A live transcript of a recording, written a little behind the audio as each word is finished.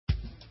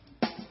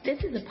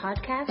This is a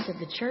podcast of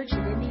the Church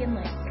of Indian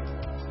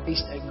Lake.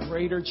 Faced a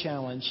greater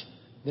challenge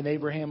than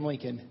Abraham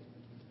Lincoln.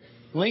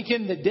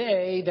 Lincoln, the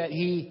day that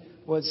he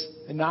was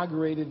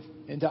inaugurated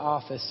into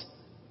office,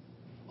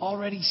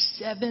 already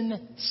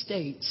 7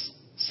 states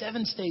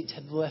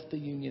had left the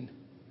Union.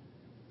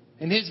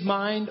 In his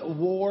mind,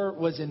 war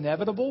was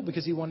inevitable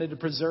because he wanted to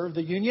preserve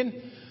the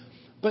Union.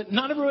 But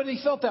not everybody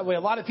felt that way.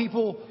 A lot of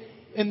people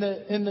in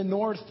the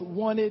North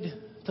wanted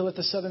to let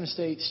the southern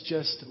states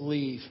just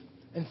leave.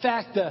 In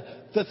fact,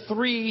 the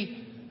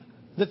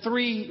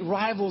three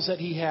rivals that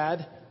he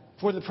had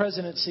for the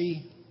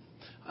presidency,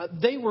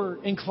 they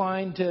were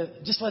inclined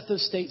to just let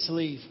those states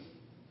leave.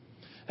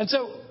 And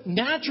so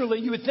naturally,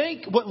 you would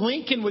think what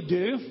Lincoln would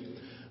do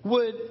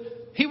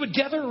he would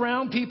gather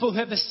around people who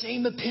have the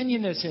same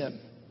opinion as him.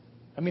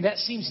 I mean, that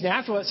seems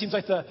natural. That seems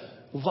like the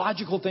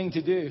logical thing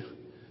to do.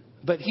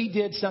 But he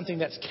did something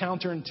that's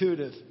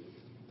counterintuitive.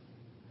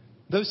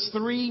 Those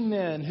 3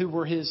 men who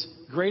were his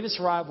greatest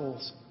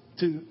rivals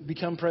to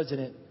become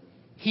president,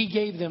 he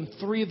gave them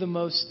 3 of the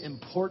most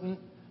important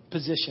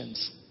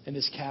positions in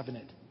his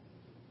cabinet.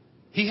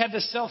 He had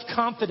the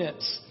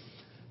self-confidence,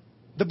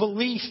 the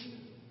belief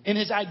in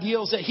his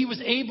ideals that he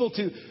was able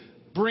to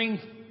bring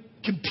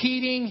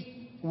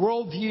competing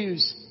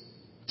worldviews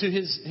to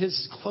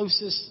his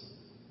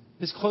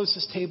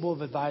closest table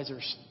of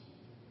advisors.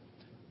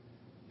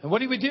 And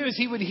what he would do is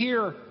he would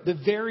hear the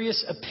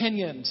various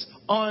opinions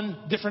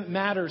on different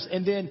matters,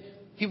 and then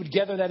he would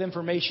gather that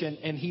information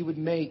and he would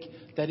make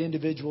that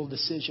individual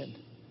decision.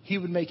 He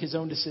would make his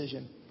own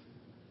decision.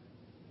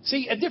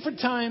 See, at different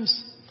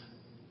times,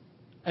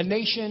 a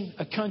nation,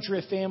 a country,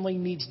 a family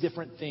needs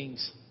different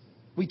things.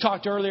 We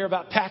talked earlier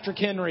about Patrick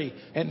Henry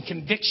and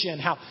conviction,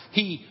 how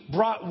he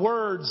brought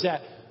words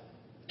that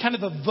kind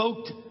of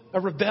evoked a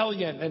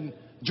rebellion. And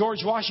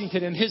George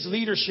Washington and his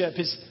leadership,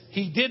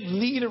 he did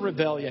lead a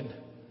rebellion.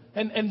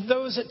 And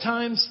those at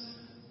times,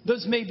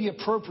 those may be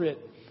appropriate.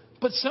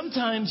 But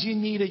sometimes you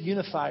need a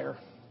unifier.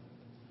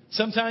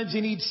 Sometimes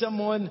you need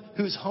someone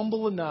who's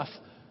humble enough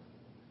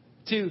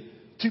to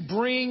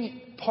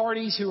bring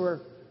parties who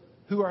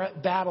are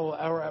at battle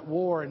or at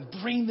war and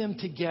bring them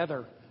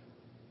together.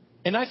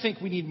 And I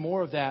think we need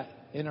more of that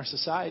in our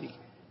society.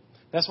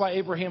 That's why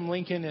Abraham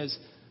Lincoln is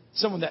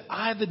someone that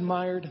I've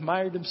admired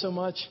him so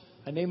much.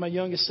 I named my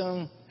youngest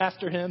son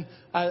after him.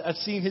 I've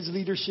seen his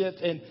leadership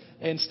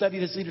and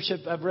studied his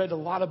leadership. I've read a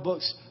lot of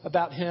books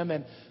about him,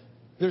 and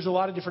there's a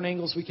lot of different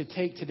angles we could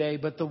take today.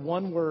 But the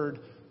one word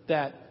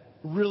that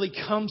really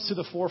comes to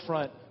the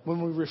forefront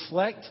when we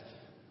reflect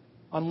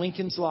on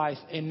Lincoln's life,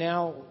 and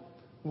now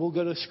we'll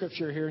go to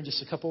Scripture here in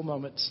just a couple of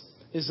moments,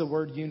 is the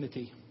word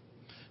unity.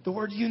 The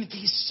word unity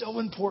is so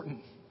important.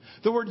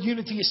 The word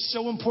unity is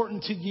so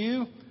important to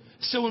you,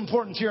 so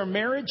important to your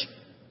marriage,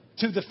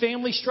 to the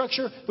family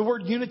structure. The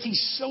word unity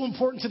is so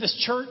important to this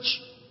church.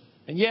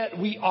 And yet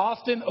we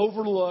often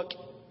overlook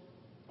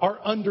or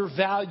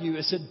undervalue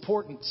its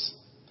importance.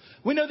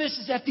 We know this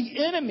is that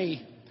the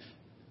enemy,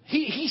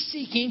 he's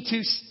seeking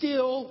to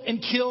steal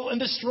and kill and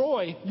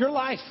destroy your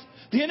life.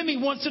 The enemy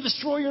wants to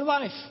destroy your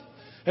life.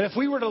 And if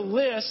we were to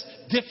list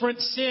different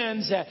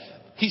sins that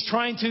he's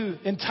trying to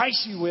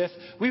entice you with,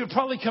 we would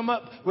probably come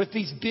up with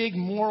these big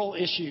moral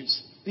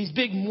issues, these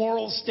big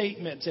moral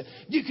statements.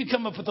 You could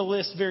come up with a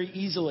list very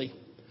easily.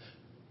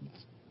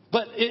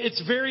 But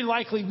it's very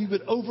likely we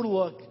would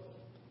overlook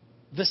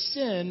the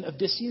sin of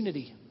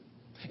disunity.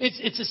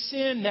 It's a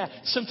sin that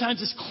sometimes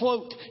is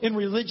cloaked in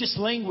religious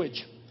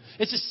language.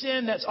 It's a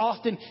sin that's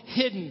often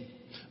hidden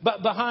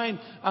but behind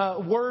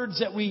words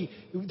that we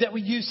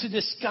use to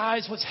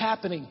disguise what's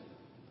happening.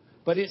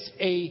 But it's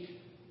a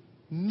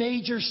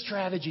major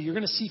strategy. You're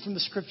going to see from the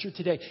Scripture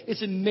today.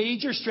 It's a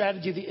major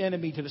strategy of the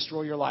enemy to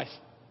destroy your life.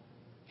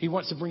 He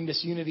wants to bring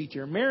disunity to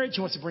your marriage.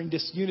 He wants to bring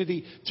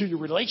disunity to your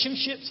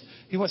relationships.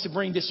 He wants to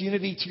bring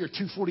disunity to your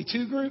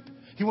 242 group.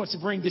 He wants to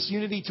bring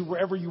disunity to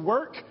wherever you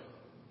work.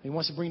 He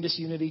wants to bring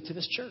disunity to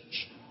this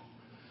church.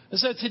 And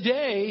so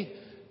today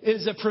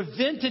is a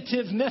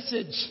preventative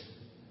message.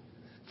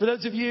 For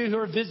those of you who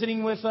are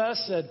visiting with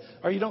us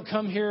or you don't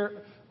come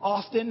here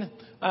often,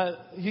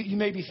 you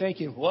may be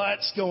thinking,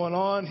 what's going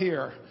on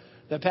here?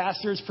 The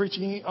pastor is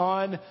preaching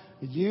on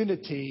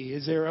unity.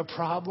 Is there a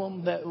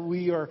problem that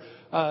we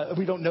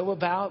don't know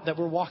about, that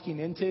we're walking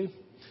into?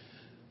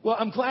 Well,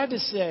 I'm glad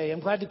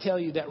to tell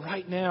you that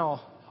right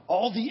now,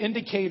 all the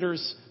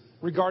indicators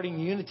regarding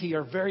unity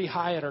are very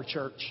high at our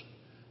church.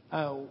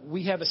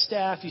 We have a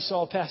staff. You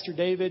saw Pastor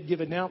David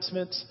give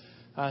announcements.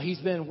 He's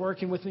been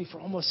working with me for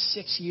almost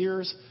 6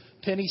 years.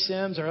 Penny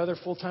Sims, our other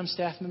full-time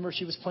staff member,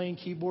 she was playing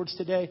keyboards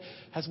today,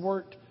 has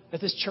worked at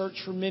this church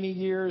for many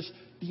years.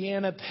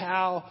 Deanna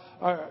Powell,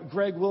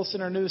 Greg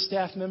Wilson, our newest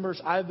staff members.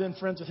 I've been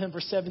friends with him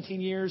for 17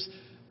 years.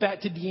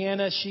 Back to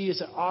Deanna. She is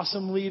an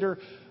awesome leader.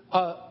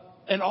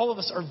 And all of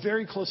us are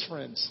very close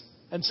friends.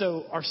 And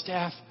so our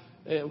staff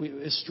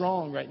is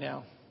strong right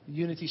now.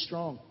 Unity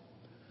strong.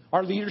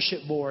 Our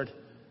leadership board,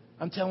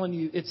 I'm telling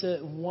you, it's a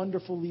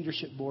wonderful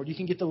leadership board. You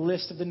can get the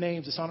list of the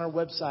names. It's on our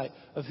website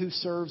of who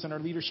serves on our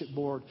leadership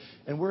board.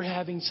 And we're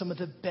having some of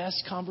the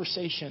best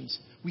conversations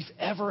we've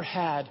ever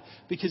had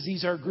because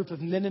these are a group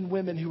of men and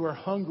women who are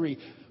hungry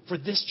for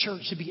this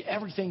church to be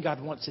everything God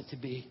wants it to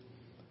be.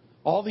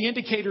 All the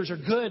indicators are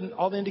good and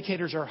all the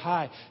indicators are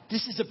high.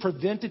 This is a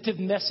preventative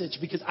message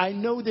because I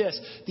know this.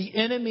 The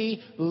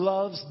enemy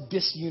loves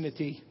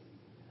disunity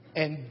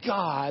and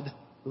God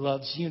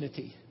loves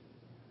unity.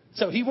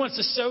 So he wants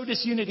to sow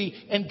disunity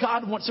and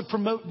God wants to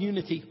promote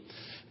unity.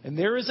 And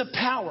there is a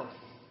power.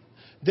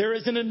 There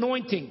is an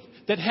anointing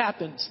that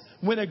happens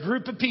when a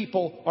group of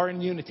people are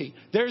in unity.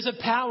 There's a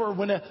power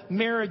when a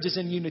marriage is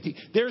in unity.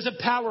 There's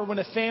a power when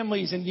a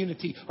family is in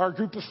unity or a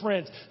group of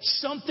friends.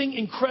 Something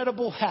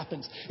incredible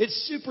happens. It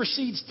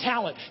supersedes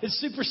talent. It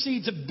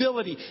supersedes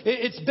ability.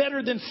 It's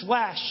better than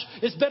flash.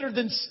 It's better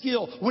than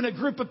skill when a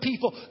group of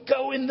people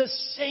go in the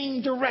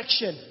same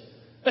direction,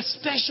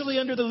 especially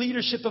under the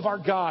leadership of our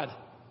God.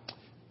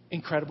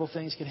 Incredible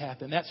things can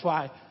happen. That's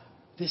why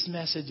this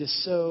message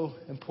is so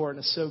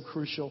important. It's so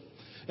crucial.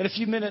 In a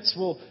few minutes,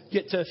 we'll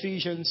get to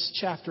Ephesians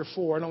chapter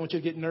 4. I don't want you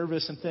to get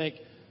nervous and think,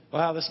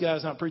 wow, this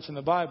guy's not preaching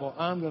the Bible.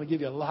 I'm going to give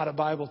you a lot of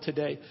Bible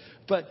today.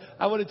 But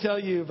I want to tell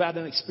you about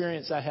an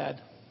experience I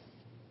had.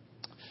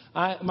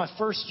 My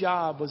first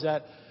job was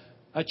at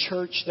a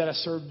church that I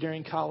served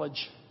during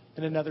college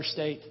in another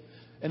state.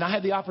 And I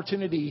had the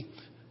opportunity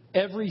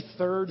every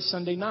third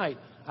Sunday night,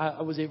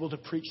 I was able to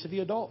preach to the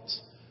adults.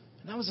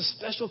 And that was a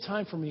special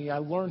time for me. I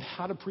learned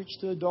how to preach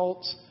to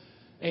adults.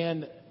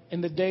 And in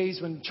the days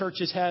when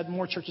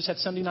more churches had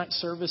Sunday night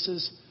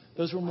services,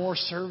 those were more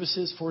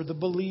services for the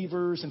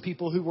believers and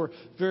people who were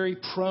very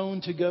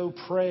prone to go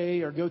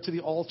pray or go to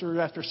the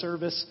altar after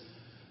service.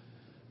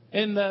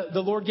 And the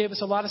Lord gave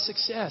us a lot of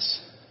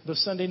success.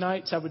 Those Sunday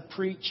nights I would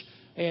preach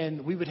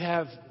and we would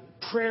have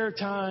prayer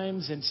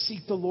times and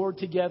seek the Lord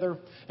together.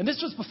 And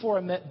this was before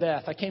I met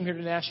Beth. I came here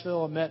to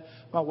Nashville. I met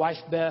my wife,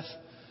 Beth.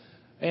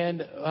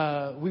 And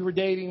we were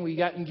dating. We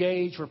got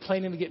engaged. We're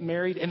planning to get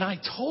married. And I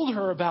told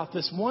her about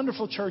this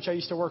wonderful church I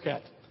used to work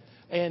at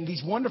and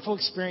these wonderful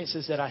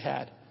experiences that I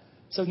had.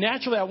 So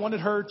naturally, I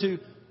wanted her to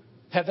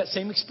have that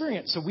same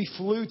experience. So we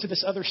flew to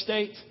this other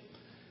state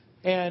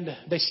and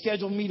they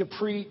scheduled me to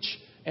preach.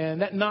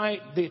 And that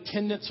night, the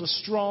attendance was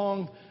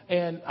strong.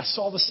 And I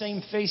saw the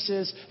same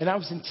faces. And I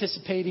was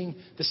anticipating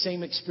the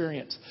same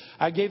experience.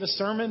 I gave a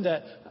sermon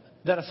that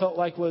I felt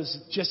like was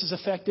just as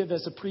effective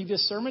as the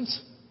previous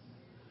sermons.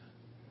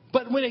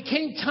 But when it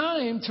came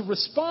time to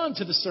respond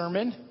to the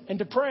sermon and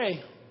to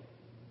pray,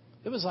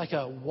 it was like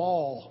a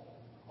wall.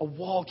 A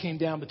wall came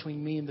down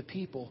between me and the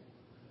people.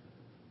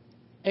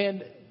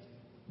 And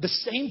the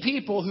same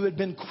people who had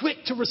been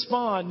quick to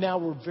respond now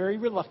were very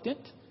reluctant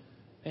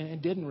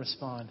and didn't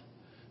respond.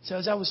 So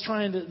as I was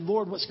trying to,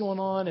 Lord, what's going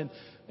on?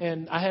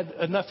 And I had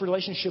enough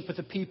relationship with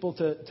the people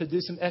to do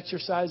some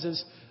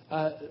exercises.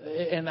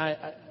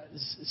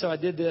 So I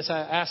did this. I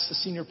asked the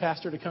senior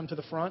pastor to come to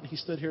the front. He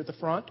stood here at the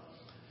front.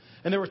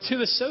 And there were 2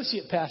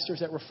 associate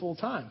pastors that were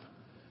full-time.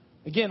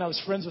 Again, I was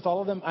friends with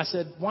all of them. I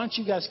said, why don't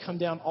you guys come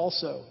down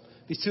also?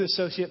 These 2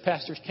 associate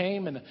pastors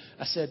came, and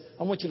I said,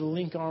 I want you to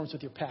link arms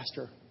with your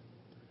pastor.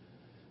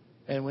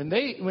 And when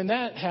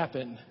that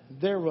happened,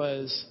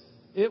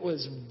 it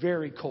was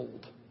very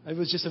cold. It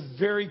was just a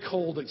very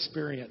cold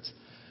experience.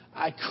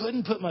 I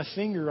couldn't put my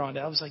finger on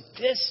it. I was like,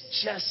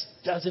 this just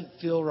doesn't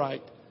feel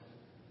right.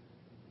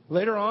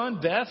 Later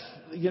on, Beth,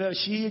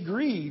 she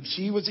agreed.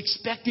 She was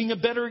expecting a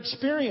better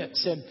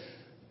experience. And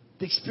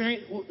the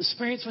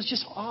experience was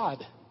just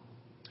odd,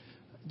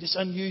 just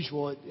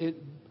unusual. It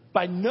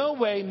by no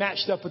way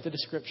matched up with the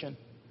description.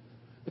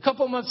 A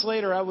couple of months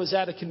later, I was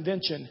at a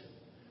convention.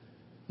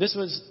 This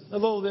was a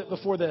little bit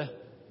before the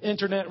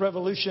internet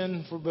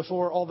revolution,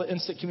 before all the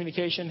instant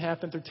communication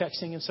happened through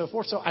texting and so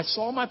forth. So I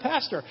saw my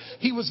pastor.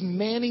 He was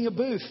manning a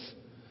booth.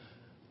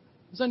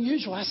 It was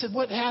unusual. I said,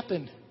 what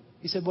happened?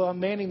 He said, well, I'm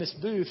manning this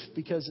booth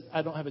because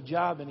I don't have a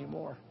job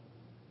anymore.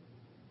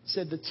 He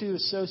said the 2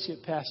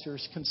 associate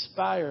pastors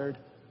conspired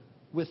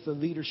with the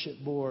leadership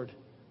board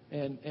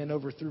and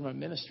overthrew my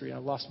ministry. I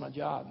lost my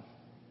job.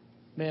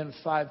 Man with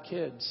 5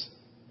 kids.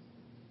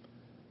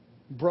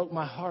 Broke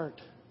my heart.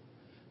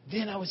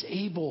 Then I was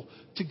able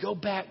to go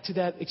back to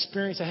that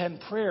experience I had in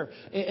prayer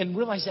and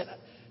realize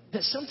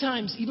that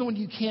sometimes, even when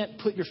you can't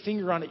put your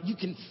finger on it, you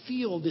can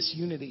feel this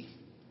unity.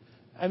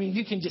 I mean,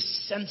 you can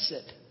just sense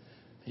it.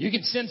 You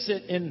can sense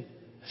it in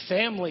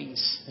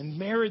families and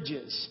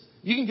marriages.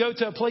 You can go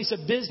to a place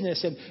of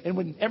business and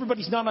when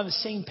everybody's not on the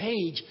same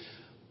page,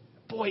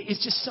 boy,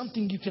 it's just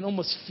something you can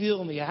almost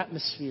feel in the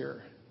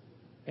atmosphere.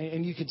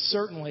 And you can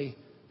certainly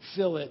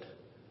feel it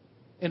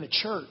in a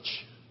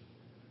church.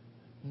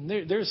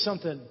 There's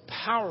something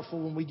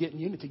powerful when we get in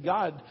unity.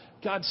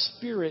 God's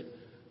Spirit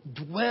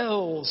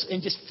dwells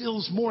and just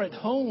feels more at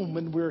home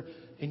when we're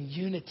in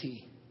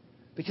unity.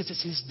 Because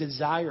it's His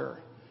desire.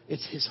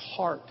 It's His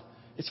heart.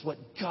 It's what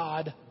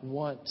God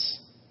wants.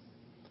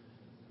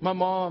 My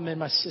mom and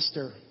my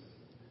sister,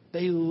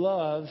 they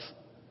love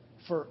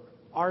for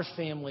our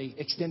family,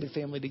 extended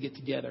family, to get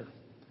together.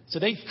 So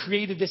they've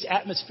created this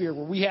atmosphere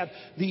where we have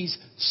these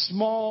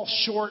small,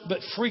 short, but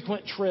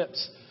frequent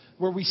trips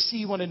where we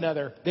see one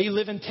another. They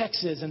live in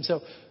Texas, and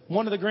so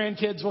one of the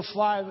grandkids will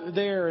fly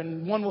there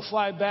and one will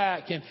fly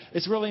back. And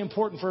it's really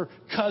important for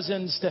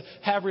cousins to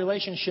have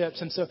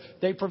relationships. And so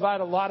they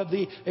provide a lot of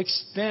the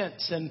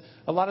expense and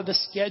a lot of the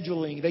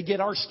scheduling. They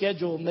get our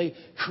schedule and they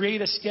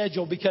create a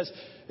schedule because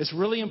it's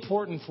really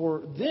important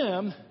for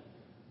them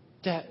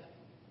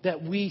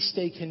that we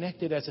stay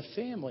connected as a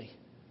family.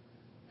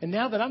 And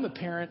now that I'm a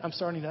parent, I'm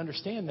starting to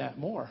understand that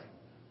more.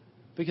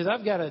 Because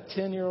I've got a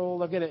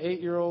 10-year-old, I've got an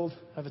 8-year-old,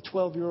 I have a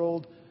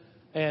 12-year-old,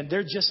 and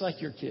they're just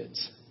like your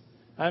kids.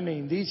 I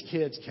mean, these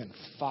kids can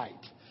fight.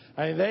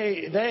 I mean,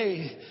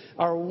 they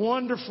are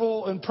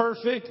wonderful and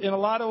perfect in a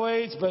lot of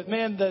ways, but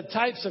man, the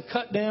types of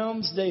cut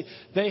downs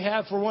they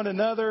have for one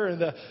another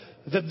and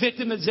the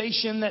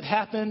victimization that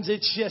happens,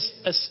 it's just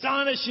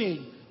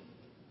astonishing.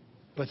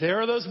 But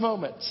there are those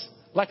moments,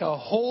 like a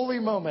holy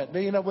moment,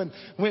 you know,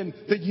 when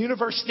the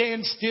universe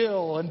stands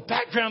still and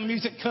background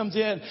music comes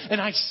in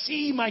and I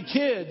see my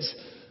kids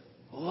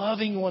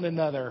loving one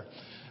another.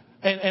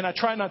 And I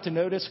try not to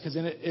notice because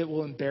then it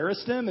will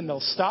embarrass them and they'll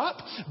stop.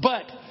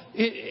 But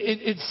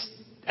it's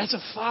as a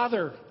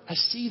father, I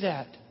see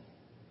that.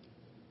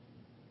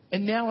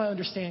 And now I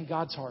understand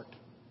God's heart.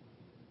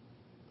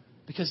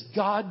 Because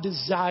God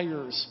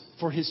desires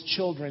for His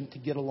children to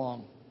get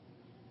along.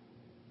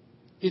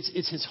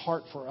 It's His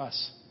heart for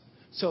us.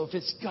 So if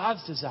it's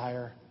God's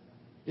desire,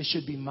 it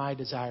should be my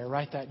desire.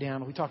 Write that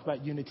down. We talk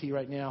about unity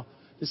right now.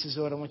 This is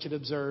what I want you to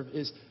observe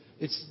is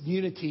it's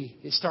unity.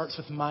 It starts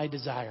with my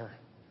desire.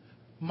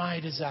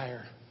 My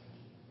desire.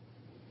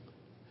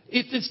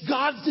 If it's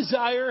God's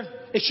desire,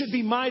 it should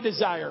be my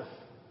desire.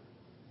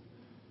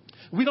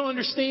 We don't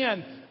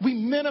understand. We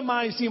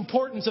minimize the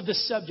importance of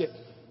this subject.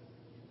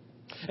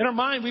 In our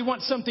mind, we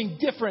want something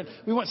different.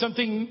 We want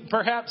something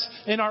perhaps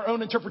in our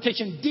own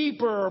interpretation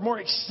deeper or more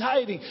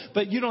exciting.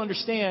 But you don't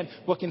understand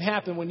what can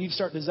happen when you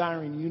start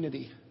desiring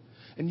unity.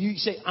 And you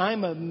say,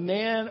 I'm a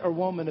man or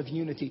woman of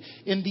unity.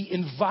 In the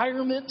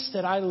environments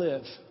that I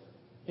live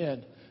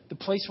in, the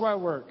place where I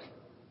work,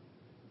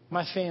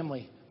 my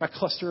family, my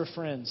cluster of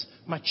friends,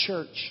 my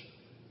church,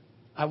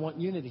 I want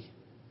unity.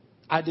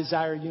 I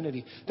desire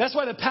unity. That's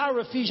why the power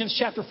of Ephesians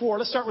chapter 4.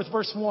 Let's start with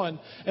verse 1.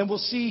 And we'll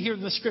see here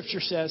the scripture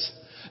says.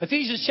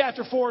 Ephesians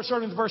chapter 4,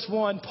 starting with verse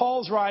 1.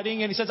 Paul's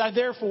writing and he says, I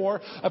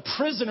therefore, a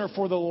prisoner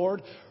for the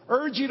Lord,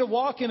 urge you to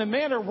walk in a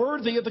manner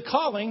worthy of the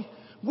calling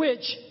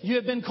which you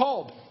have been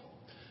called.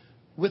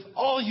 With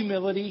all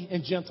humility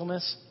and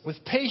gentleness, with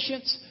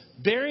patience,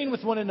 bearing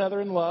with one another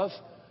in love,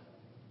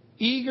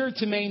 eager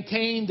to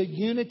maintain the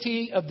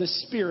unity of the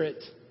Spirit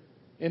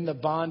in the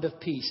bond of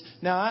peace.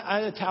 Now,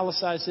 I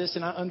italicized this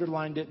and I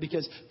underlined it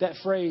because that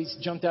phrase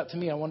jumped out to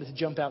me. I wanted to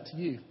jump out to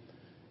you.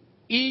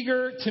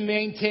 Eager to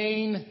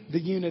maintain the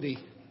unity.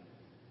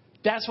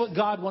 That's what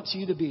God wants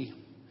you to be.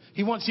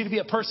 He wants you to be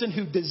a person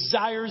who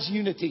desires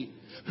unity,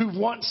 who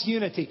wants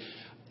unity.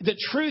 The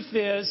truth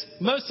is,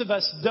 most of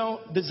us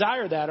don't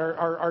desire that.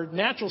 Our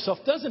natural self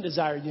doesn't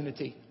desire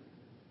unity.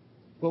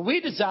 What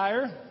we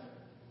desire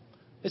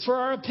is for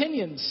our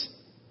opinions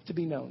to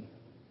be known.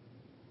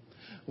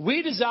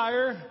 We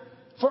desire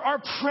for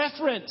our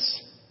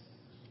preference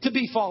to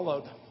be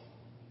followed.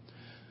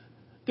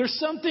 There's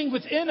something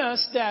within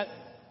us that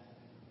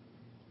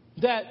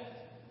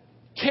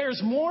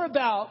cares more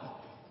about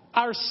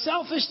our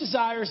selfish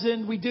desires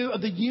than we do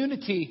of the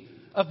unity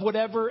of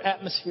whatever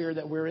atmosphere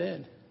that we're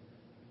in.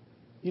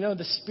 You know,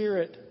 the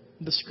Spirit,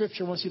 the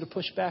Scripture wants you to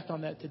push back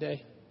on that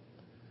today.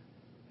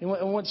 It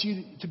wants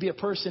you to be a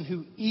person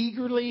who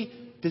eagerly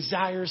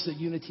desires the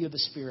unity of the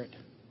Spirit.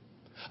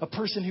 A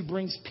person who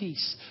brings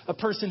peace. A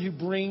person who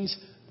brings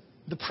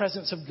the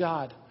presence of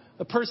God.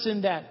 A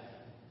person that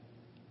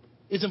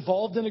is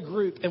involved in a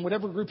group. And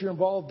whatever group you're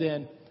involved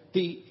in,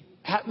 the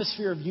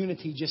atmosphere of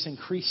unity just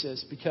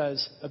increases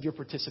because of your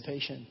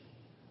participation.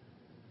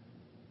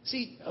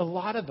 See, a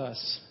lot of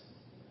us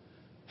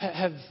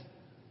have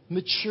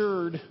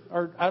matured,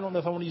 or I don't know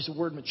if I want to use the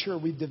word mature.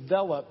 We've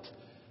developed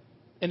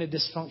in a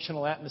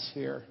dysfunctional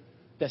atmosphere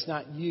that's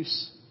not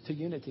used to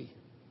unity.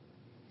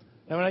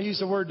 Now, when I use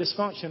the word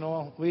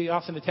dysfunctional, we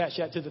often attach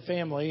that to the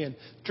family. And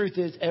the truth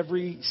is,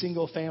 every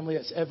single family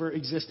that's ever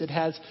existed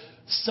has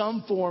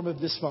some form of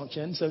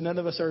dysfunction. So none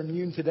of us are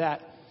immune to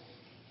that.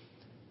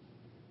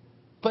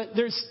 But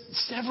there's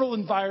several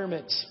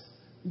environments.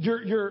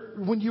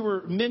 When you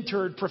were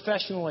mentored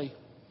professionally,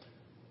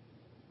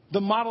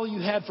 the model you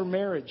had for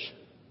marriage,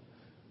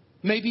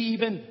 maybe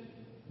even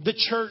the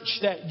church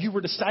that you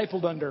were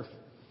discipled under.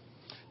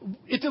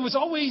 If it was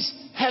always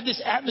had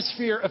this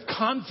atmosphere of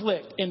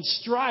conflict and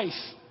strife,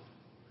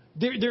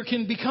 there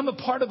can become a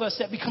part of us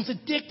that becomes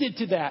addicted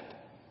to that.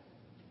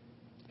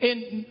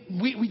 And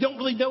we don't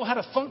really know how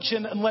to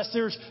function unless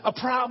there's a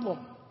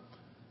problem.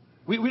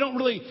 We don't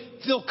really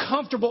feel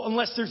comfortable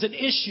unless there's an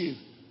issue.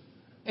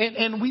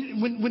 And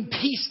when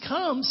peace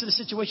comes to the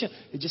situation,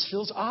 it just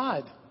feels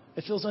odd.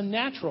 It feels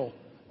unnatural.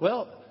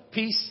 Well,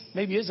 peace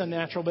maybe is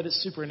unnatural, but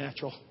it's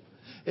supernatural.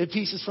 And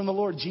peace is from the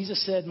Lord.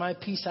 Jesus said, my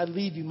peace I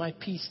leave you, my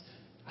peace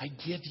I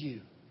give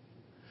you.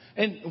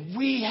 And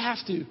we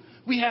have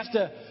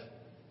to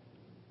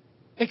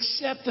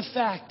accept the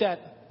fact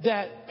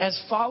that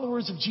as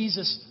followers of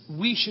Jesus,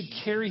 we should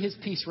carry his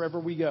peace wherever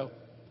we go.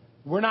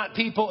 We're not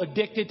people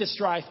addicted to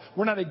strife.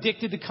 We're not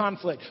addicted to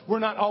conflict. We're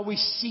not always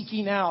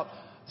seeking out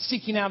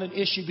an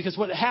issue, because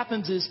what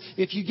happens is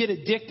if you get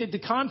addicted to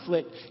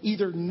conflict,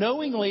 either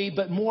knowingly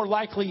but more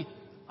likely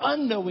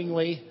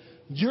unknowingly,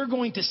 you're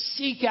going to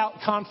seek out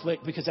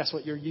conflict because that's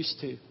what you're used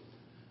to.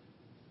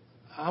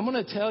 I'm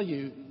going to tell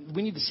you,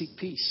 we need to seek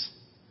peace.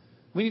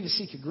 We need to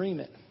seek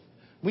agreement.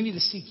 We need to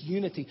seek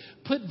unity.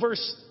 Put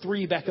verse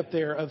 3 back up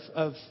there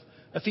of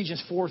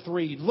Ephesians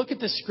 4:3. Look at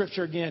this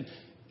scripture again.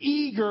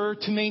 Eager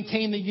to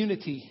maintain the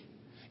unity.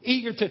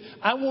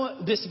 I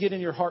want this to get in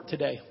your heart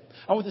today.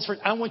 I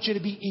want you to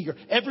be eager.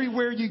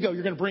 Everywhere you go,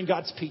 you're going to bring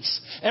God's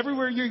peace.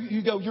 Everywhere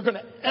you go, you're going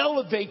to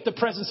elevate the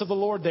presence of the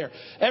Lord there.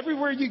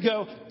 Everywhere you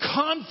go,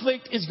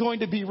 conflict is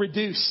going to be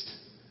reduced.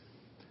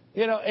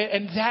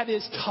 And that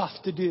is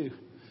tough to do.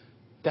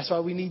 That's why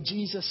we need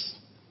Jesus.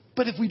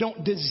 But if we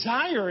don't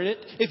desire it,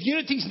 if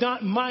unity's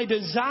not my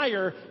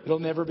desire, it'll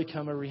never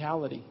become a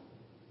reality.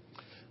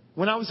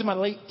 When I was in my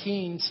late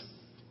teens,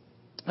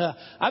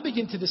 I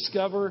began to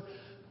discover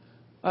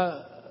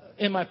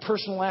in my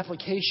personal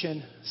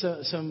application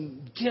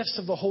some gifts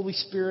of the Holy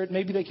Spirit.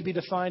 Maybe they could be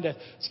defined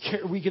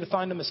we could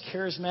define them as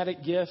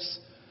charismatic gifts.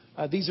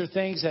 These are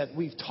things that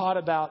we've taught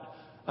about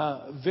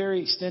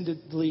very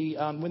extendedly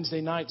on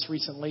Wednesday nights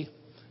recently.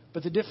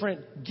 But the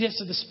different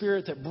gifts of the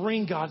Spirit that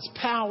bring God's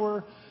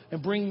power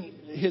and bring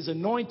his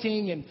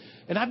anointing.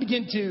 And I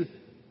began to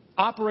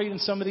operate in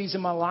some of these in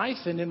my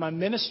life and in my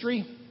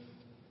ministry.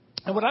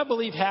 And what I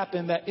believe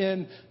happened, that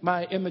in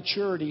my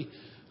immaturity,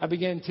 I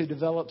began to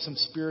develop some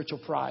spiritual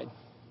pride.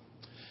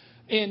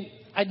 And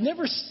I'd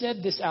never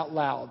said this out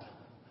loud,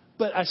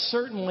 but I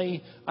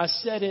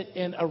said it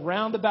in a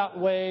roundabout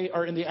way,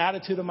 or in the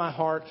attitude of my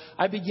heart.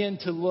 I began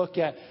to look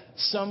at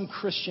some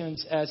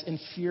Christians as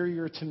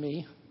inferior to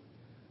me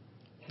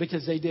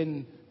because they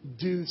didn't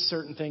do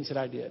certain things that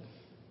I did.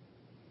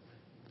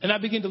 And I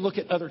began to look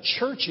at other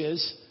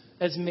churches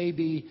as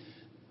maybe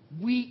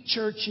weak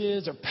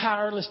churches or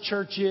powerless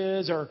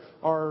churches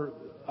or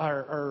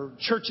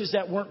churches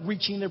that weren't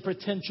reaching their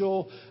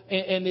potential.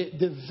 And it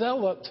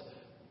developed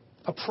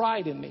a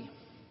pride in me.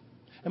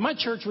 And my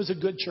church was a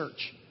good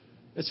church.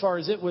 As far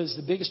as it was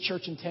the biggest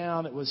church in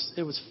town, it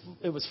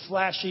was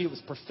flashy, it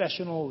was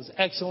professional, it was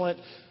excellent.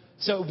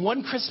 So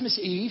one Christmas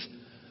Eve,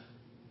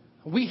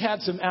 we had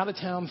some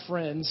out-of-town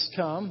friends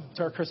come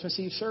to our Christmas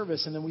Eve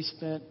service, and then we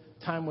spent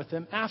time with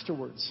them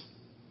afterwards.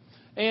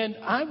 And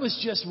I was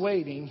just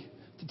waiting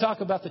to talk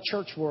about the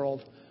church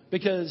world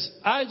because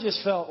I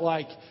just felt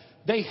like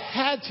they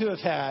had to have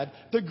had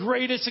the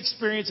greatest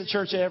experience at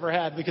church they ever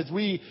had, because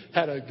we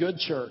had a good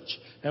church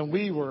and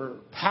we were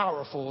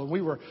powerful and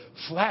we were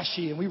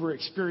flashy and we were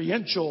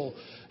experiential.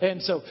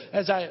 And so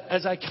as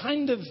I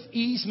kind of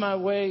eased my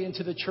way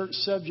into the church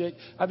subject,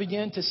 I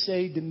began to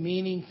say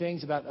demeaning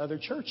things about other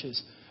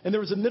churches. And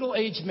there was a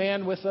middle-aged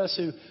man with us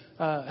who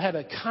had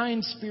a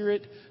kind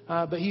spirit,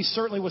 but he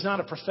certainly was not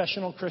a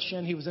professional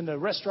Christian. He was in the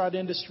restaurant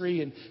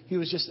industry, and he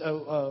was just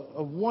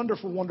a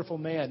wonderful, wonderful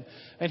man.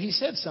 And he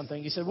said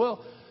something. He said,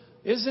 well,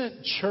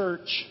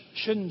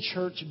 shouldn't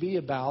church be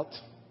about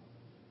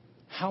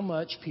how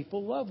much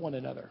people love one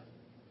another?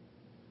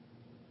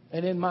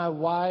 And in my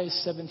wise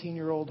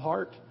 17-year-old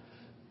heart,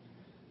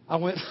 I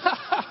went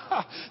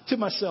to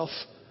myself,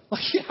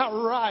 like, yeah,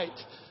 right.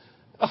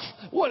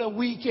 Oh, what a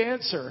weak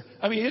answer.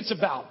 I mean, it's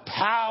about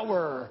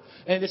power,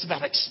 and it's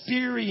about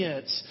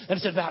experience, and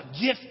it's about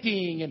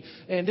gifting,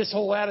 and this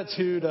whole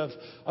attitude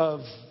of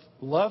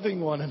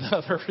loving one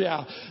another.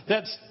 Yeah,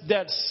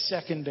 that's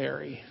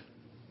secondary.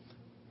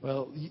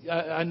 Well,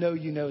 I know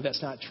you know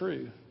that's not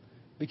true,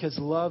 because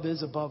love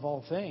is above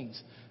all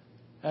things.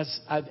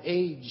 As I've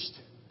aged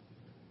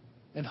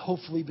and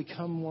hopefully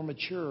become more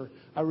mature,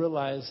 I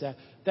realize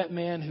that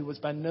man who was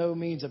by no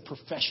means a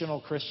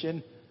professional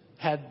Christian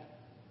had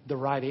the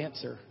right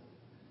answer.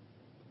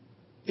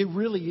 It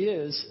really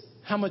is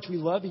how much we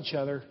love each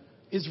other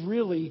is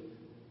really,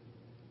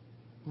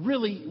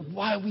 really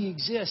why we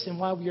exist and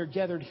why we are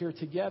gathered here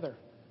together.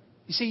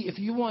 You see, if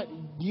you want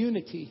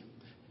unity,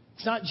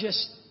 it's not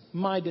just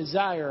my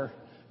desire.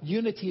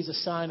 Unity is a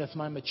sign of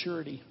my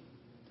maturity.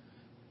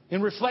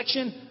 In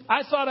reflection,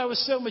 I thought I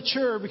was so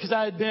mature because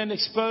I had been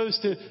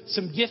exposed to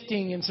some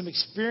gifting and some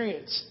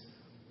experience.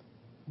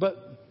 But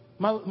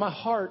my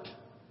heart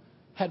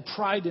had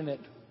pride in it.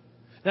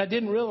 And I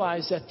didn't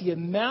realize that the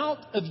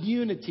amount of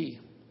unity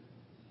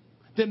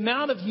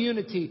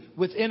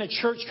within a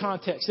church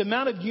context, the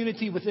amount of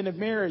unity within a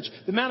marriage,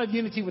 the amount of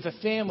unity with a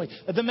family,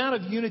 the amount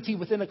of unity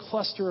within a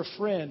cluster of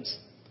friends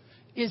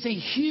is a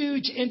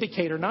huge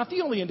indicator, not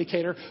the only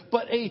indicator,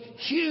 but a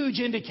huge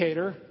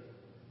indicator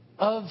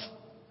of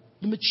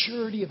the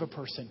maturity of a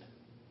person.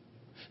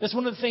 That's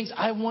one of the things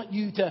I want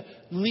you to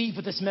leave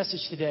with this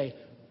message today,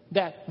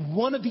 that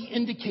one of the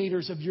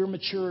indicators of your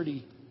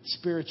maturity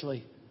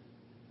spiritually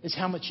is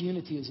how much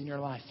unity is in your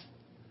life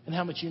and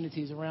how much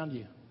unity is around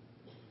you.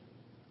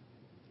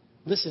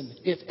 Listen,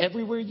 if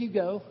everywhere you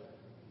go,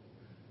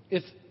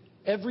 if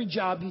every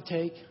job you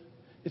take,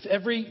 if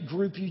every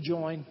group you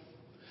join,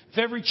 if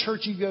every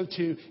church you go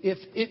to, if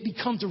it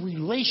becomes a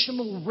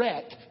relational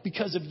wreck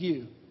because of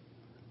you,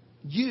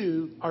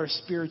 you are a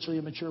spiritually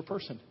immature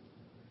person.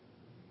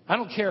 I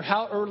don't care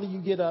how early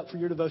you get up for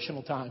your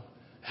devotional time,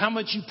 how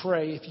much you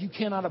pray. If you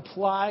cannot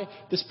apply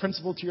this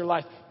principle to your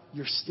life,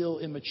 you're still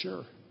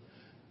immature.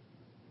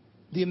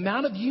 The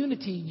amount of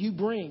unity you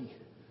bring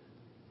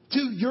to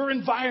your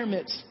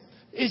environment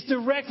is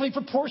directly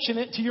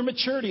proportionate to your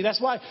maturity.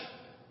 That's why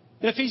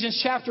in Ephesians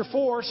chapter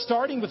 4,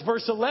 starting with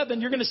verse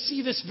 11, you're going to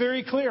see this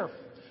very clear.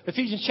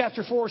 Ephesians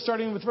chapter 4,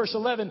 starting with verse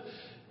 11,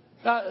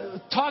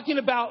 talking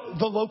about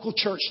the local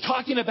church,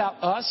 talking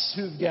about us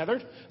who've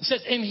gathered. It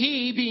says, and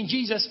he, being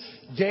Jesus,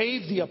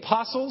 gave the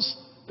apostles,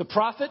 the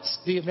prophets,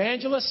 the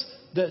evangelists,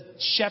 the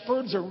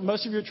shepherds, or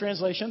most of your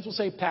translations will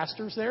say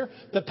pastors there,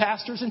 the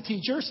pastors and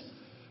teachers,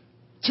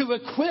 to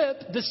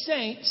equip the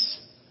saints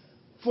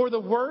for the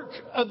work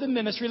of the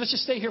ministry. Let's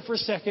just stay here for a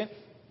second.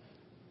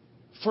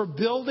 For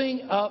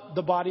building up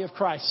the body of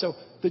Christ. So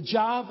the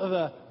job of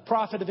a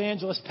prophet,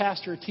 evangelist,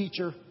 pastor,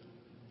 teacher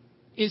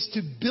is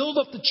to build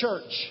up the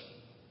church.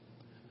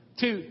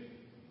 To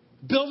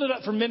build it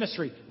up for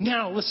ministry.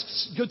 Now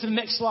let's go to the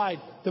next slide,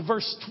 the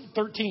verse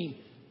 13.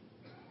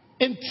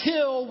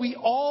 Until we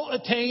all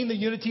attain the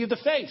unity of the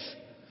faith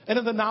and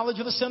of the knowledge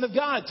of the Son of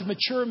God, to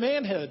mature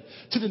manhood,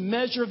 to the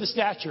measure of the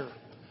stature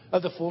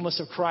of the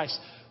fullness of Christ.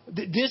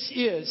 This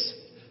is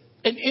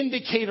an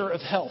indicator of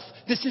health.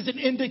 This is an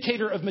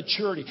indicator of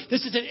maturity.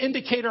 This is an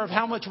indicator of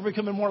how much we're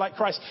becoming more like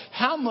Christ.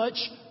 How much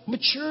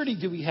maturity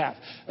do we have?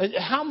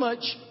 How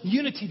much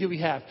unity do we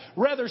have?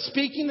 Rather,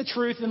 speaking the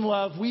truth in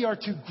love, we are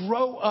to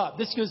grow up.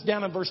 This goes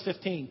down in verse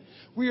 15.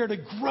 We are to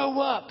grow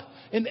up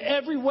in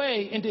every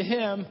way into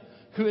Him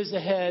who is the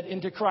head,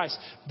 into Christ.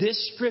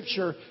 This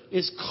scripture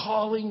is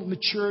calling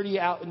maturity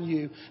out in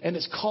you, and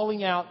it's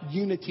calling out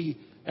unity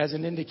as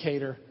an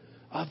indicator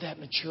of that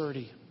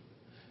maturity.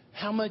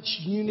 How much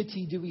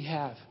unity do we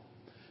have?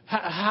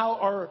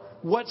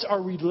 What's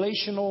our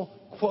relational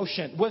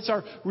quotient? What's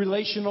our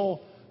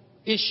relational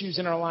issues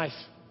in our life?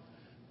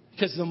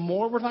 Because the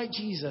more we're like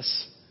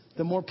Jesus,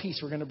 the more peace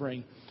we're going to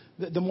bring.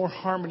 The more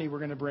harmony we're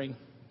going to bring.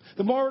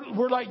 The more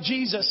we're like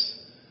Jesus,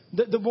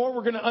 the more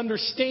we're going to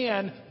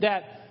understand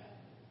that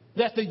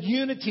the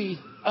unity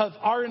of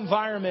our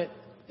environment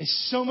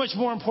is so much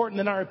more important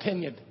than our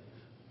opinion.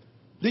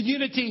 The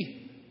unity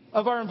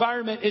of our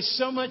environment is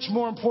so much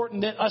more important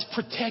than us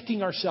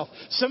protecting ourselves.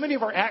 So many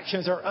of our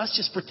actions are us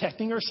just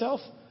protecting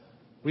ourselves.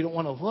 We don't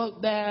want to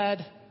look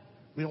bad.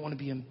 We don't want to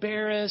be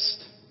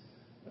embarrassed.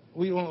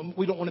 We don't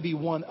want to be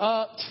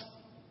one-upped.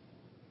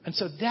 And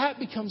so that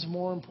becomes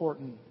more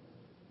important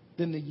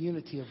than the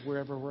unity of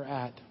wherever we're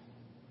at.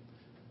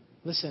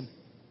 Listen,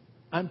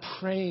 I'm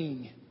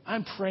praying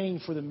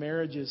for the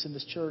marriages in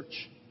this church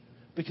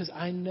because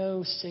I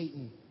know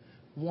Satan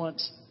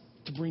wants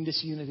to bring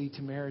disunity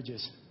to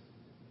marriages.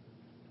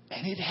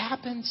 And it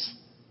happens.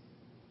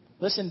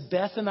 Listen,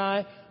 Beth and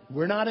I,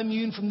 we're not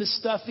immune from this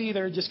stuff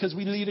either just because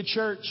we lead a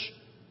church.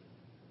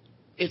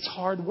 It's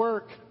hard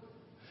work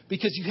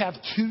because you have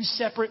two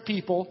separate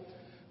people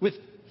with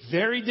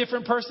very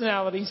different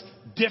personalities,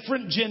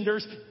 different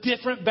genders,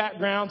 different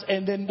backgrounds,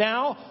 and then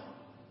now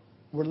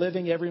we're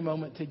living every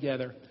moment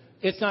together.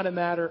 It's not a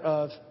matter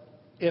of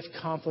if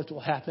conflict will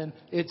happen.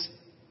 It's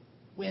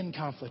when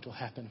conflict will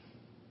happen.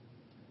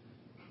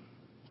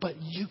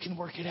 But you can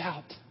work it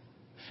out.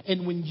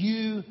 And when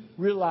you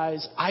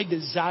realize, I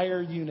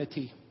desire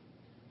unity,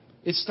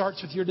 it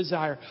starts with your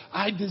desire.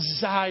 I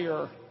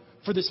desire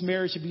for this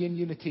marriage to be in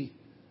unity.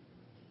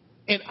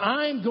 And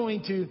I'm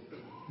going to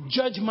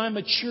judge my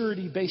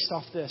maturity based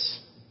off this.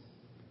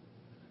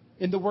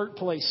 In the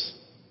workplace,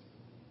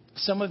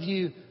 some of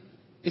you,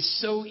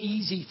 it's so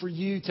easy for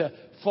you to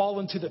fall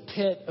into the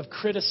pit of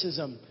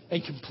criticism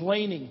and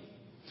complaining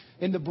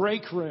in the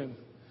break room.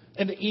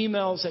 And the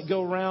emails that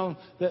go around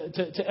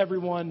to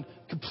everyone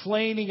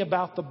complaining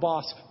about the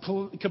boss,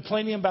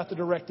 complaining about the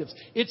directives.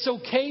 It's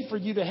okay for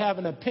you to have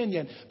an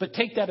opinion, but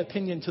take that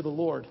opinion to the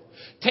Lord.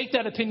 Take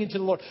that opinion to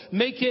the Lord.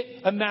 Make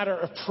it a matter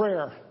of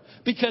prayer.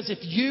 Because if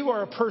you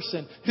are a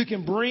person who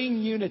can bring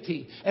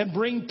unity and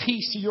bring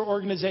peace to your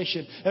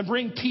organization and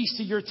bring peace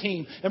to your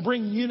team and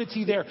bring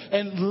unity there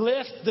and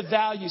lift the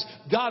values,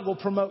 God will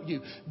promote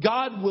you.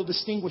 God will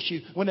distinguish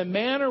you. When a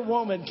man or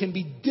woman can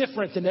be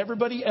different than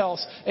everybody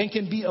else and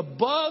can be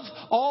above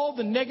all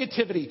the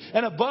negativity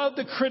and above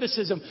the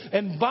criticism,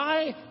 and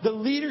by the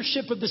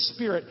leadership of the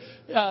Spirit,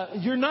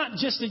 you're not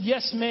just a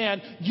yes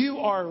man. You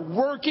are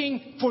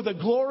working for the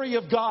glory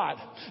of God.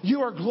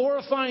 You are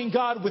glorifying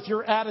God with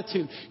your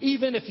attitude.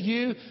 Even if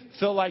you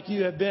feel like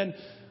you have been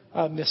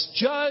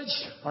misjudged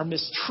or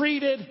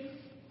mistreated,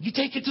 you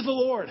take it to the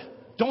Lord.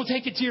 Don't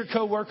take it to your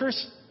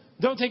coworkers.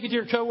 Don't take it to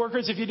your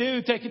coworkers. If you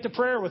do, take it to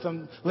prayer with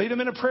them. Lead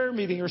them in a prayer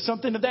meeting or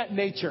something of that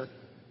nature.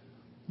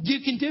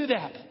 You can do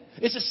that.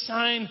 It's a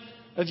sign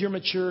of your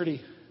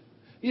maturity.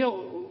 You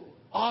know,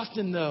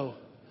 often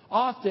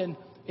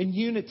in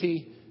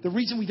unity, the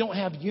reason we don't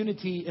have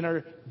unity in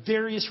our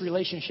various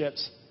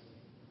relationships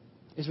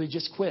is we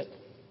just quit.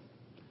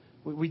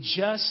 We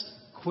just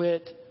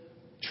quit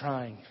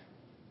trying.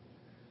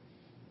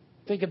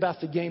 Think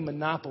about the game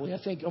Monopoly. I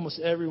think almost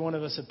every one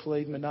of us have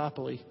played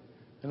Monopoly.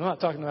 And I'm not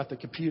talking about the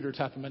computer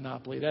type of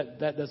Monopoly. That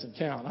doesn't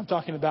count. I'm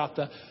talking about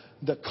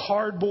the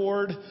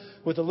cardboard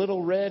with the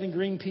little red and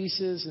green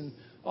pieces and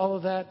all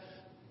of that.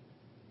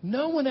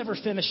 No one ever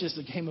finishes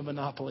the game of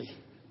Monopoly.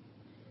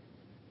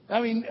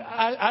 I mean,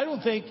 I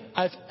don't think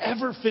I've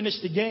ever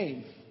finished a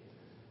game.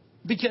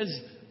 Because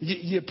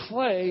you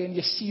play and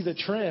you see the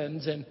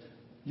trends and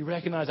you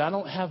recognize I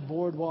don't have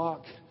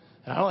boardwalk.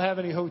 And I don't have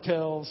any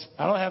hotels.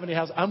 I don't have any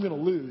houses. I'm going to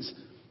lose.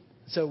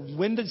 So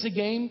when does the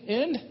game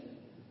end?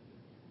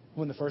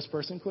 When the first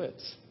person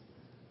quits.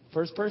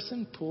 First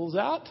person pulls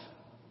out.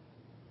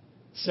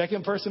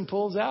 Second person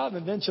pulls out.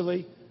 And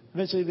eventually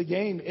the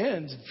game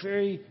ends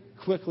very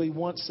quickly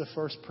once the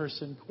first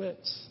person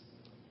quits.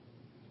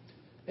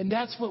 And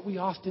that's what we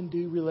often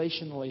do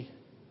relationally.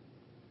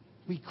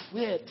 We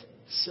quit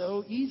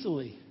so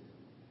easily.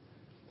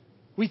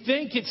 We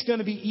think it's going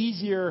to be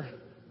easier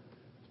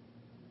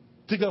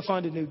to go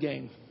find a new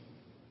game.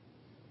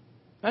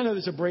 I know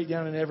there's a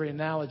breakdown in every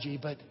analogy,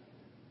 but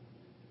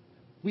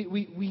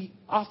we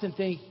often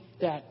think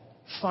that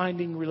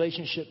finding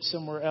relationships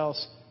somewhere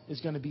else is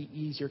going to be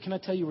easier. Can I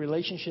tell you,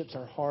 relationships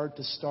are hard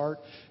to start.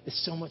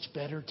 It's so much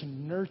better to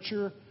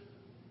nurture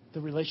the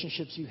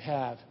relationships you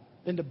have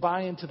than to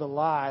buy into the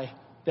lie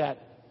that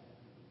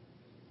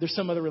there's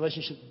some other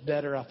relationship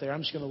better out there.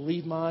 I'm just going to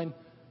leave mine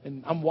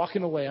and I'm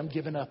walking away. I'm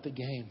giving up the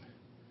game.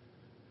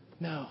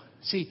 No.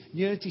 See,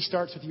 unity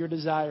starts with your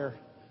desire.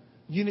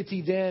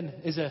 Unity then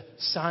is a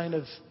sign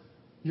of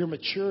your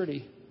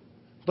maturity.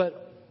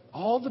 But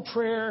all the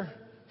prayer,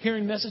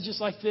 hearing messages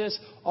like this,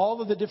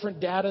 all of the different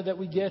data that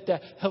we get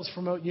that helps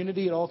promote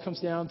unity, it all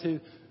comes down to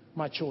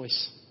my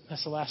choice.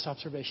 That's the last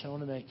observation I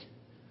want to make.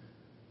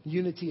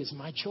 Unity is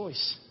my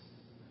choice.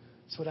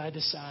 It's what I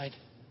decide.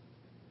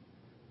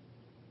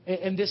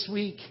 And this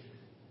week,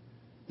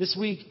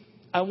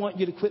 I want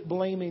you to quit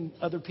blaming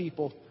other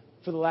people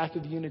for the lack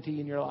of unity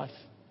in your life.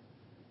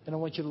 And I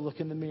want you to look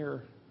in the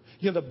mirror.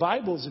 You know, the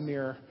Bible's a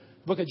mirror.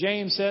 The book of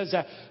James says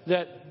that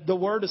the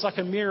Word is like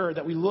a mirror,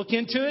 that we look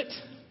into it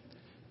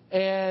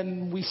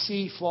and we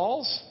see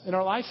flaws in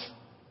our life.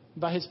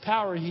 By His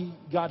power,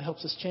 God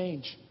helps us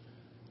change.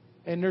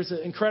 And there's an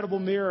incredible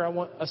mirror I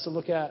want us to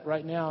look at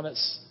right now. And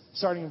that's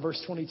starting in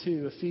verse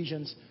 22,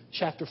 Ephesians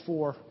chapter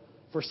 4,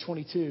 verse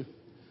 22.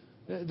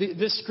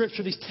 This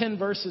scripture, these 10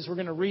 verses we're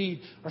going to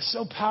read are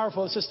so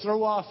powerful. It says,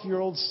 throw off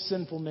your old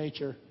sinful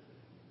nature,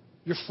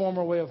 your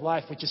former way of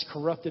life, which is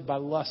corrupted by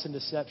lust and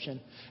deception.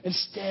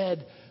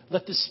 Instead,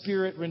 let the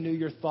Spirit renew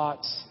your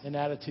thoughts and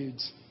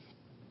attitudes.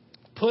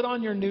 Put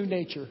on your new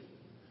nature.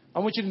 I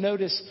want you to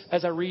notice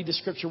as I read the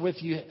scripture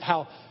with you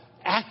how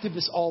active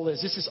this all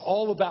is. This is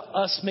all about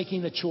us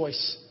making the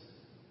choice.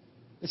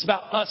 It's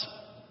about us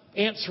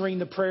answering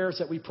the prayers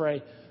that we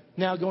pray.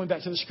 Now going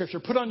back to the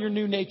scripture, put on your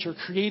new nature,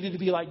 created to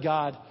be like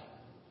God,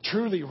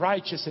 truly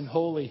righteous and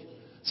holy.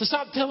 So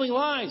stop telling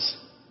lies.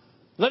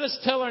 Let us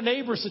tell our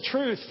neighbors the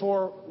truth,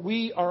 for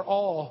we are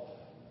all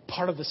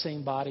part of the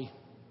same body.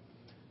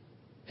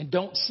 And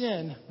don't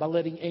sin by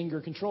letting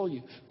anger control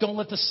you. Don't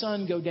let the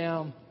sun go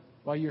down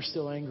while you're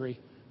still angry,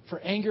 for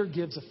anger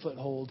gives a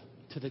foothold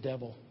to the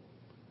devil.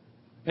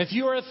 And if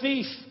you are a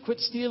thief, quit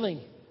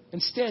stealing.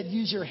 Instead,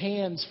 use your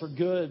hands for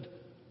good,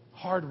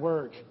 hard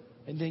work,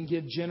 and then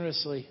give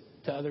generously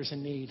to others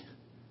in need.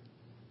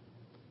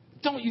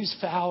 Don't use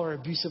foul or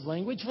abusive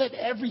language. Let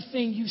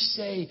everything you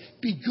say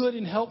be good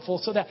and helpful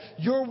so that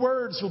your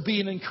words will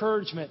be an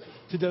encouragement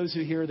to those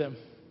who hear them.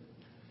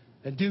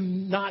 And do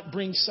not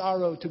bring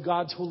sorrow to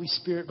God's Holy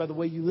Spirit by the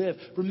way you live.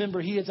 Remember,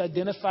 He has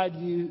identified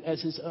you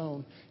as His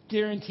own,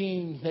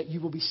 guaranteeing that you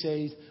will be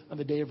saved on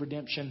the day of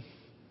redemption.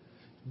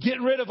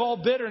 Get rid of all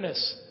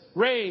bitterness,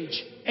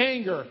 rage,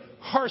 anger,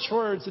 harsh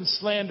words, and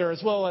slander,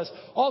 as well as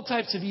all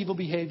types of evil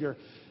behavior.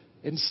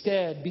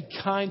 Instead, be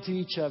kind to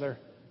each other,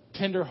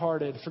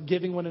 tender-hearted,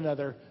 forgiving one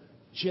another,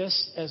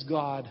 just as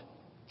God,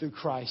 through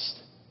Christ,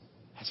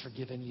 has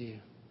forgiven you.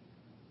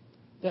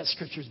 That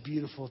scripture is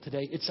beautiful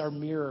today. It's our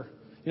mirror.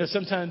 You know,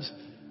 sometimes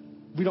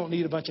we don't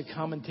need a bunch of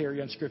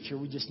commentary on scripture.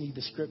 We just need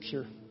the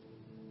scripture.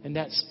 And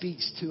that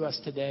speaks to us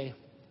today.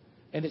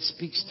 And it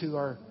speaks to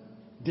our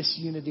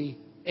disunity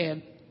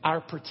and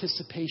our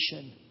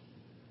participation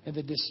in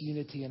the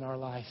disunity in our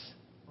life.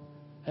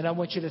 And I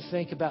want you to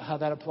think about how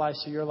that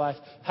applies to your life.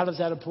 How does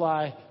that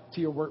apply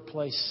to your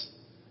workplace?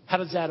 How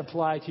does that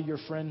apply to your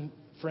friends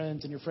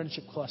and your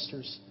friendship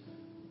clusters?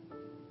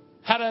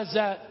 How does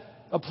that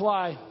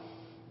apply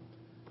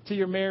to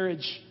your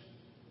marriage?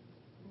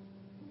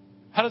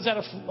 How does that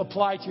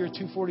apply to your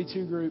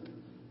 242 group?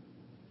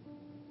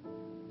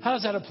 How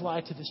does that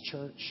apply to this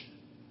church?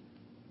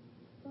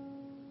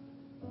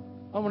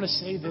 I want to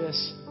say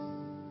this.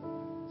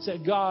 It's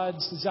that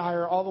God's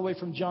desire, all the way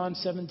from John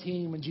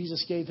 17, when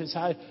Jesus gave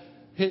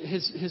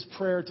his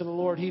prayer to the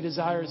Lord, He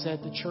desires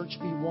that the church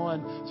be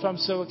one. So I'm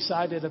so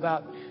excited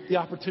about the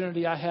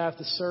opportunity I have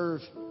to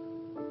serve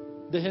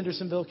the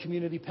Hendersonville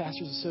Community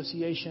Pastors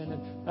Association,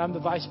 and I'm the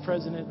vice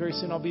president. Very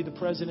soon I'll be the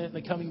president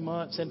in the coming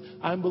months,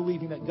 and I'm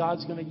believing that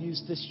God's going to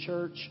use this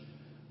church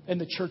and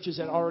the churches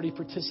that already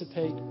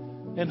participate,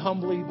 and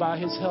humbly by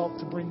His help,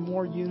 to bring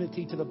more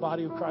unity to the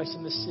body of Christ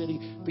in this city,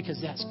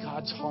 because that's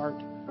God's heart,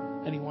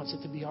 and He wants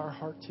it to be our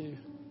heart too.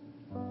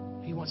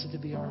 He wants it to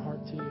be our heart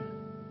too.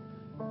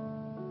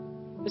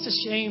 It's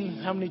a shame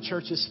how many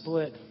churches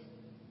split.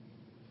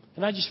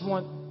 And I just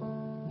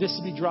want this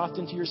to be dropped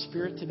into your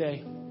spirit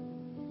today.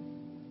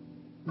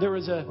 There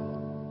was a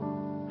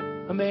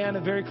man,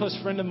 a very close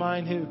friend of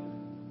mine, who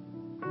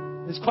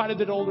is quite a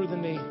bit older than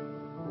me.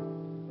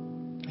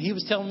 He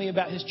was telling me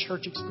about his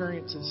church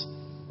experiences.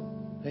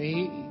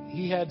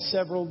 He had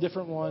several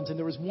different ones. And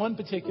there was one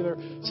particular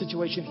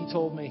situation he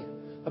told me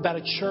about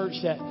a church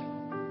that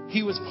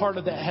he was part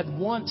of that had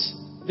once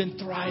been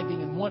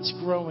thriving and once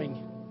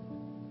growing.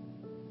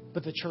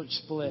 But the church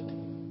split.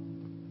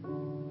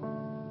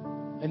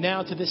 And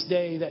now to this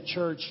day, that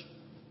church,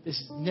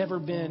 this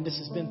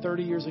has been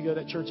 30 years ago.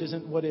 That church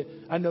isn't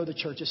I know the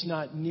church, it's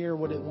not near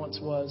what it once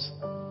was.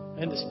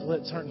 And the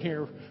splits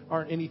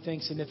aren't anything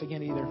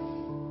significant either.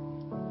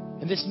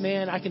 And this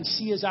man, I can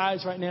see his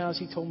eyes right now as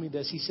he told me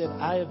this. He said,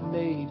 I have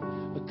made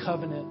a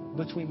covenant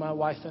between my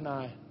wife and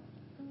I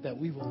that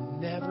we will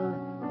never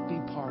be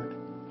part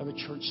of a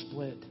church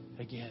split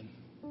again.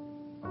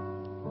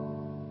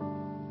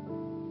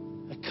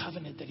 A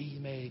covenant that he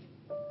made.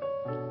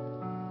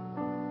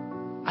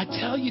 I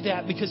tell you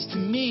that because to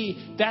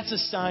me, that's a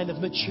sign of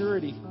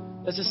maturity.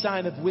 That's a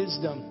sign of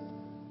wisdom.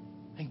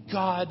 And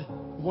God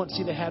wants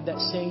you to have that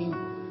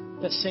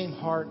same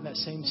heart and that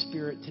same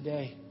spirit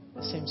today.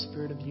 The same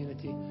spirit of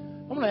unity.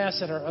 I'm going to ask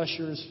that our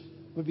ushers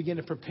would begin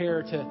to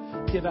prepare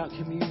to give out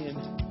communion.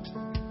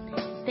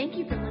 Thank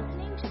you for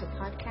listening to the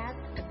podcast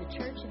of the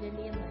Church of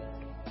Indian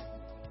Lake.